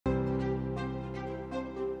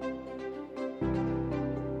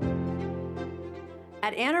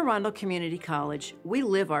At Arundel Community College, we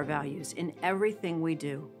live our values in everything we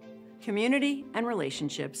do. Community and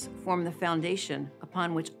relationships form the foundation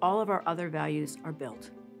upon which all of our other values are built.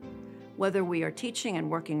 Whether we are teaching and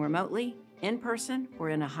working remotely, in person, or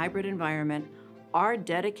in a hybrid environment, our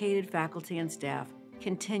dedicated faculty and staff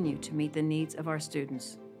continue to meet the needs of our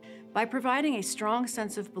students. By providing a strong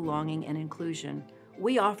sense of belonging and inclusion,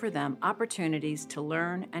 we offer them opportunities to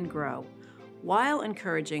learn and grow, while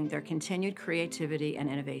encouraging their continued creativity and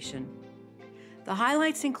innovation. The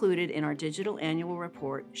highlights included in our digital annual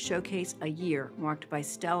report showcase a year marked by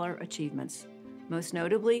stellar achievements, most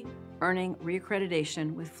notably earning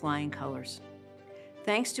re-accreditation with flying colors.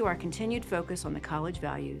 Thanks to our continued focus on the college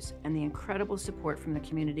values and the incredible support from the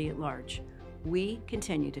community at large, we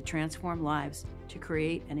continue to transform lives to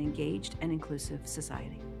create an engaged and inclusive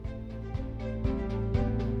society.